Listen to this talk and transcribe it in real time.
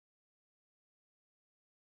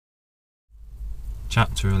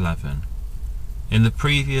chapter 11. In the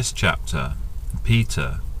previous chapter,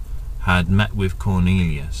 Peter had met with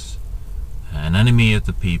Cornelius, an enemy of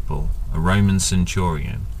the people, a Roman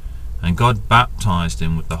centurion, and God baptized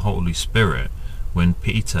him with the Holy Spirit when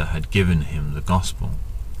Peter had given him the gospel.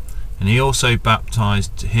 And he also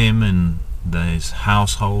baptized him and his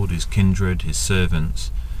household, his kindred, his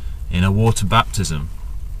servants, in a water baptism.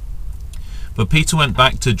 But Peter went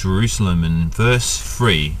back to Jerusalem, and in verse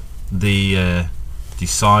 3, the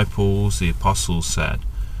disciples, the apostles said,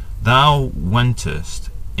 "Thou wentest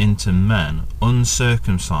into men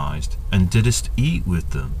uncircumcised, and didst eat with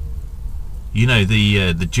them." You know,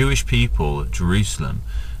 the Jewish people at Jerusalem,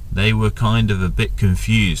 they were kind of a bit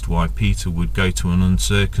confused why Peter would go to an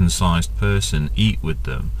uncircumcised person, eat with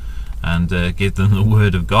them, and give them the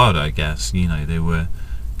word of God, I guess. You know, they were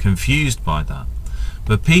confused by that.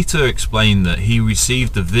 But Peter explained that he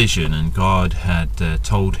received a vision and God had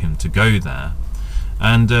told him to go there.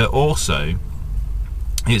 And also,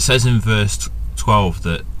 it says in verse 12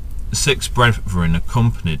 that 6 brethren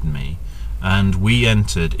accompanied me, and we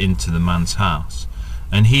entered into the man's house.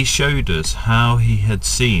 And he showed us how he had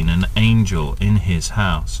seen an angel in his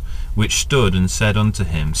house, which stood and said unto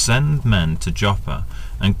him, Send men to Joppa,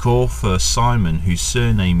 and call for Simon, whose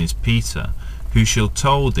surname is Peter, who shall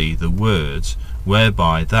tell thee the words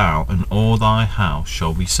whereby thou and all thy house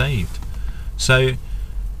shall be saved. So,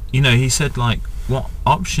 you know, he said, like, what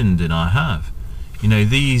option did I have? You know,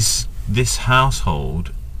 this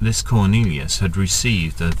household, this Cornelius, had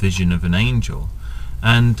received a vision of an angel.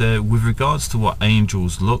 And with regards to what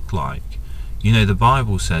angels look like, you know, the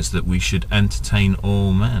Bible says that we should entertain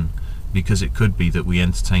all men, because it could be that we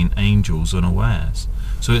entertain angels unawares.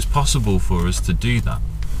 So it's possible for us to do that.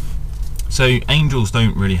 So angels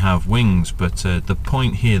don't really have wings, but the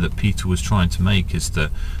point here that Peter was trying to make is that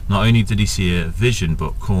not only did he see a vision,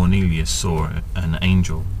 but Cornelius saw an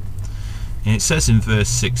angel. And it says in verse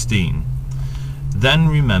 16, Then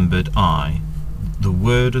remembered I the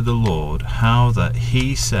word of the Lord, how that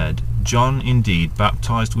he said, John indeed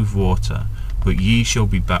baptized with water, but ye shall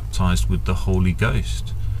be baptized with the Holy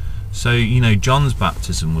Ghost. So, you know, John's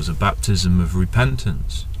baptism was a baptism of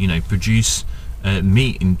repentance. You know, produce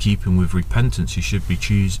meat in keeping with repentance. You should be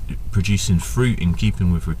producing fruit in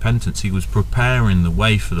keeping with repentance. He was preparing the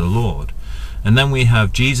way for the Lord. And then we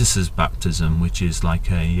have Jesus's baptism, which is like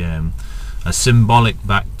a symbolic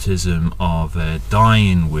baptism of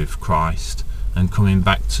dying with Christ and coming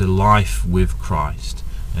back to life with Christ.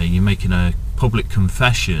 You're making a public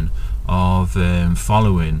confession of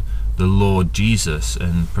following the Lord Jesus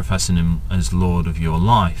and professing him as Lord of your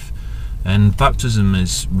life. And baptism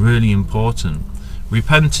is really important.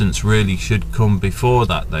 Repentance really should come before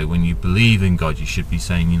that, though. When you believe in God, you should be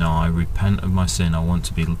saying, you know, I repent of my sin, I want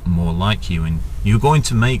to be more like you. And you're going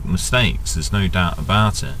to make mistakes, there's no doubt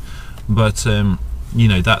about it. But you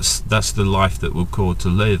know, that's the life that we're called to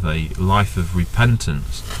live, a life of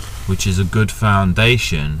repentance, which is a good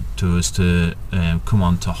foundation to us to come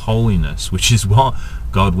on to holiness, which is what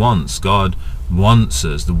God wants. God wants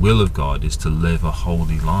us, the will of God is to live a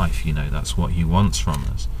holy life. You know, that's what he wants from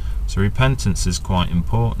us. So repentance is quite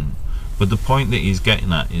important. But the point that he's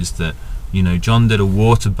getting at is that, you know, John did a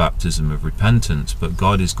water baptism of repentance, but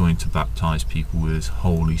God is going to baptize people with his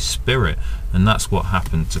Holy Spirit, and that's what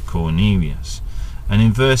happened to Cornelius. And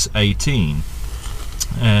in verse 18,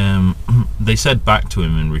 they said back to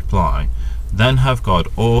him in reply, Then have God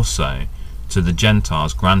also to the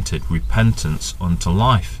Gentiles granted repentance unto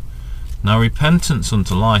life. Now, repentance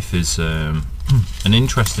unto life is an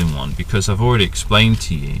interesting one, because I've already explained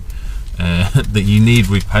to you that you need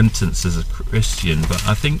repentance as a Christian. But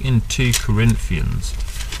I think in 2 Corinthians,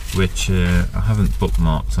 which I haven't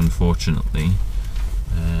bookmarked unfortunately,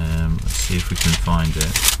 let's see if we can find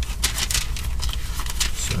it.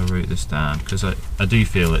 So I wrote this down because I do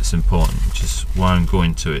feel it's important, which is why I'm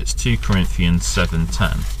going to it. It's 2 Corinthians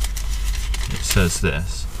 7:10. It says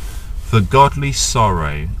this, For godly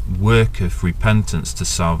sorrow worketh repentance to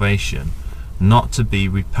salvation, not to be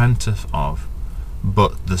repenteth of,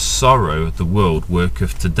 but the sorrow of the world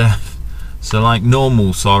worketh to death. So like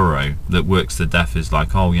normal sorrow that works to death is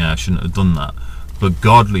like, oh yeah, I shouldn't have done that. But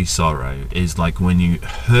godly sorrow is like when you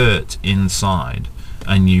hurt inside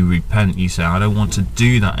and you repent, you say, I don't want to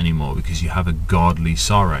do that anymore, because you have a godly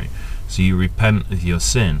sorrow. So you repent of your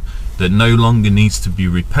sin that no longer needs to be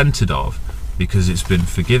repented of, because it's been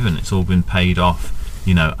forgiven, it's all been paid off,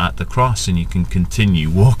 you know, at the cross, and you can continue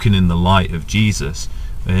walking in the light of Jesus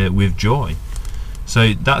with joy.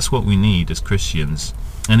 So that's what we need as Christians.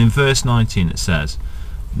 And in verse 19 it says,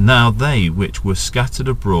 Now they which were scattered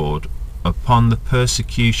abroad upon the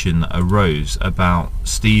persecution that arose about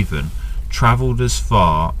Stephen travelled as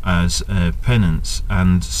far as Penance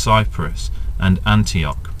and Cyprus and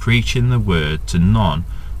Antioch, preaching the word to none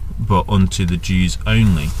but unto the Jews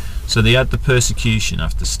only. So they had the persecution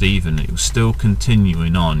after Stephen. It was still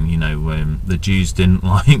continuing on. The Jews didn't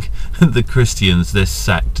like the Christians, this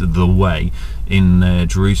sect, the Way, in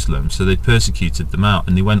Jerusalem. So they persecuted them out,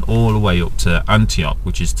 and they went all the way up to Antioch,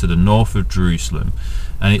 which is to the north of Jerusalem,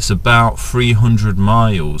 and it's about 300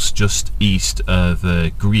 miles just east of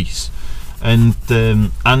Greece. And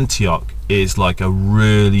Antioch is like a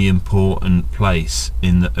really important place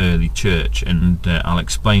in the early church, and I'll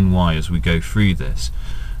explain why as we go through this.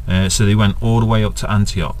 So they went all the way up to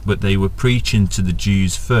Antioch, but they were preaching to the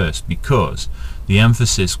Jews first, because the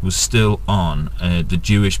emphasis was still on the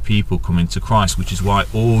Jewish people coming to Christ, which is why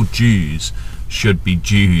all Jews should be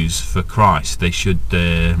Jews for Christ. They should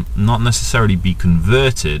not necessarily be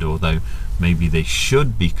converted, although maybe they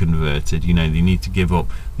should be converted. They need to give up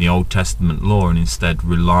the Old Testament law and instead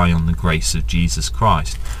rely on the grace of Jesus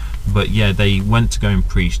Christ. But yeah, they went to go and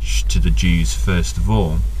preach to the Jews first of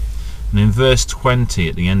all. And in verse 20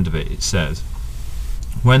 at the end of it, it says,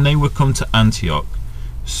 "When they were come to Antioch,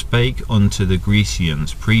 spake unto the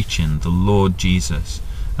Grecians, preaching the Lord Jesus,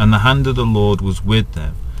 and the hand of the Lord was with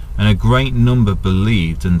them, and a great number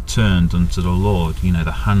believed and turned unto the Lord."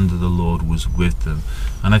 The hand of the Lord was with them.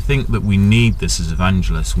 And I think that we need this as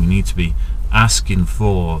evangelists. We need to be asking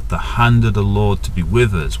for the hand of the Lord to be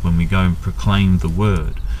with us when we go and proclaim the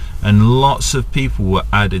word. And lots of people were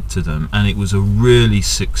added to them, and it was a really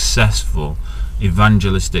successful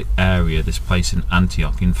evangelistic area, this place in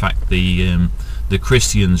Antioch. In fact, the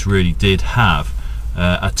Christians really did have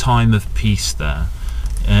a time of peace there,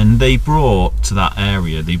 and they brought to that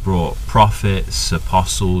area, they brought prophets,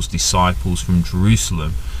 apostles, disciples from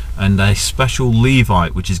Jerusalem, and a special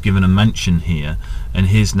Levite which is given a mention here, and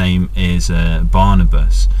his name is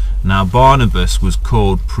Barnabas. Now Barnabas was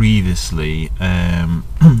called previously,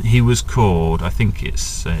 he was called, I think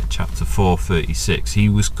it's chapter 4:36, he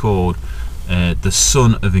was called the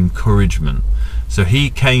son of encouragement. So he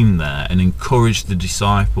came there and encouraged the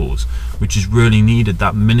disciples, which is really needed.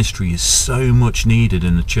 That ministry is so much needed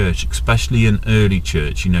in the church, especially in early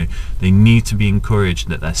church. They need to be encouraged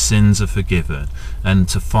that their sins are forgiven, and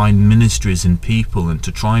to find ministries in people, and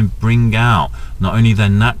to try and bring out not only their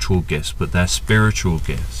natural gifts but their spiritual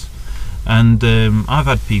gifts. And I've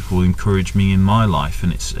had people encourage me in my life,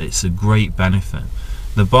 and it's a great benefit.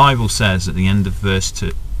 The Bible says at the end of verse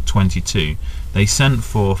 22, "They sent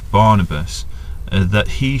forth Barnabas,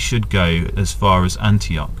 that he should go as far as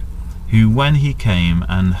Antioch, who when he came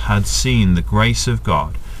and had seen the grace of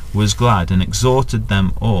God was glad, and exhorted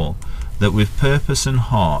them all, that with purpose and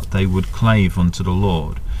heart they would clave unto the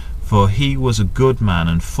Lord. For he was a good man,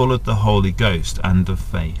 and full of the Holy Ghost and of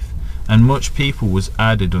faith. And much people was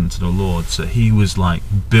added unto the Lord." So he was like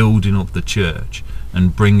building up the church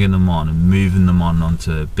and bringing them on and moving them on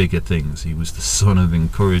onto bigger things. He was the son of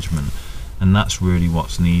encouragement, and that's really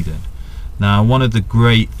what's needed. Now, one of the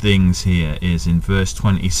great things here is in verse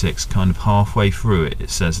 26, kind of halfway through it, it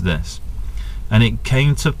says this: "And it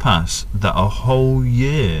came to pass that a whole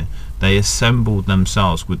year they assembled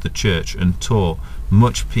themselves with the church, and taught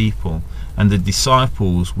much people. And the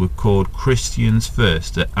disciples were called Christians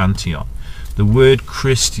first at Antioch." The word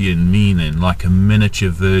Christian meaning like a miniature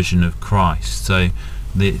version of Christ. So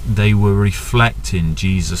they were reflecting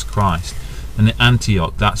Jesus Christ. And at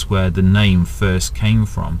Antioch, that's where the name first came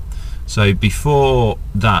from. So before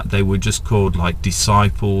that, they were just called like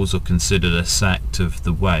disciples, or considered a sect of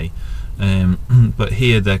the Way. But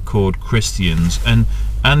here they're called Christians. And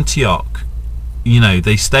Antioch,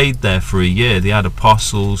 they stayed there for a year. They had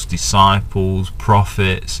apostles, disciples,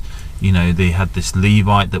 prophets. They had this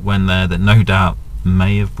Levite that went there that no doubt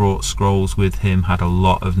may have brought scrolls with him, had a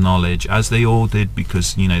lot of knowledge, as they all did,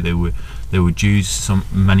 because they were Jews.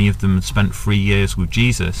 Many of them had spent 3 years with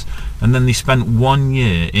Jesus, and then they spent 1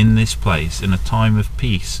 year in this place in a time of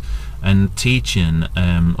peace, and teaching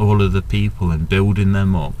all of the people and building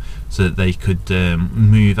them up, so that they could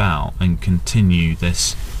move out and continue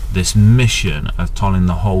this mission of telling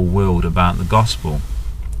the whole world about the gospel.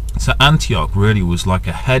 So Antioch really was like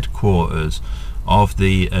a headquarters of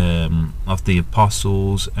the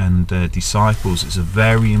apostles and disciples. It's a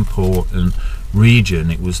very important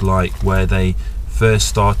region. It was like where they first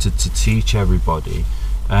started to teach everybody,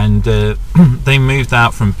 and they moved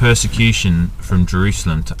out from persecution from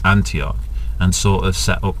Jerusalem to Antioch and sort of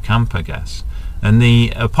set up camp, I guess. And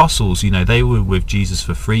the apostles, they were with Jesus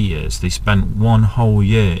for 3 years. They spent 1 whole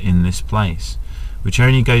year in this place, which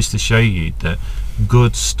only goes to show you that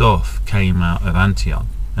good stuff came out of Antioch.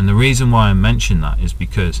 And the reason why I mention that is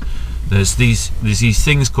because there's these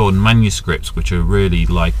things called manuscripts, which are really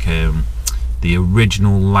like the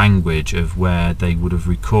original language of where they would have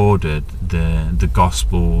recorded the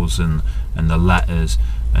Gospels and the letters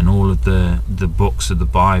and all of the books of the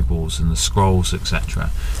Bibles and the scrolls, etc.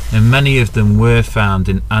 And many of them were found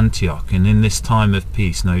in Antioch, and in this time of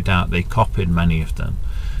peace, no doubt they copied many of them.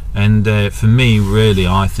 And for me, really,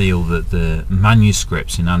 I feel that the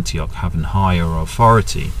manuscripts in Antioch have a higher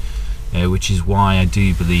authority, which is why I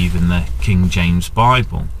do believe in the King James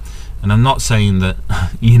Bible. And I'm not saying that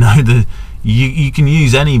you can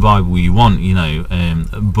use any Bible you want,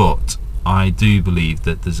 but I do believe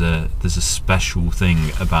that there's a special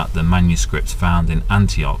thing about the manuscripts found in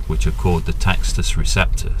Antioch, which are called the Textus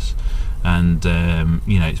Receptus, and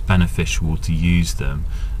it's beneficial to use them.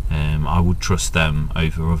 I would trust them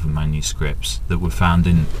over other manuscripts that were found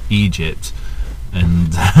in Egypt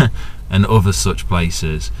and and other such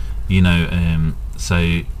places.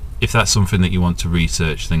 So if that's something that you want to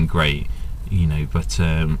research, then great. But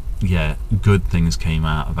yeah, good things came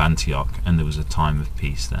out of Antioch, and there was a time of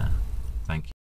peace there. Thank you.